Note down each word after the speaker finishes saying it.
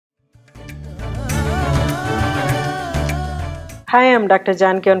Hi, I'm Dr.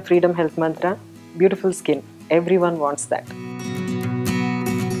 Janaki on Freedom Health Mantra. Beautiful skin. Everyone wants that.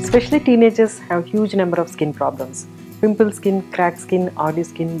 Especially teenagers have huge number of skin problems. Pimple skin, cracked skin, oily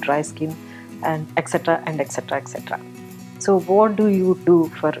skin, dry skin, and etc. and etc. etc. So what do you do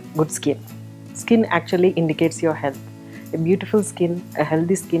for good skin? Skin actually indicates your health. A beautiful skin, a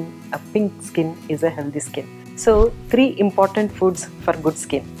healthy skin, a pink skin is a healthy skin. So 3 important foods for good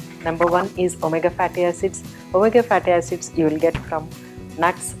skin. Number 1 is omega fatty acids. Omega fatty acids you will get from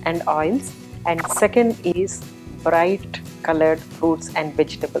nuts and oils. And second is bright colored fruits and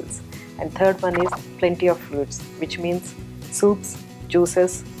vegetables. And third one is plenty of fruits, which means soups,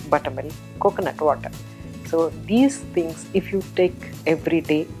 juices, buttermilk, coconut water. So these things, if you take every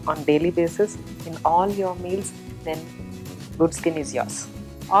day on daily basis in all your meals, then good skin is yours.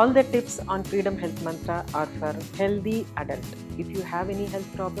 All the tips on Freedom Health Mantra are for healthy adult. If you have any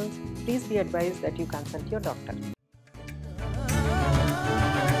health problems, please be advised that you consult your doctor.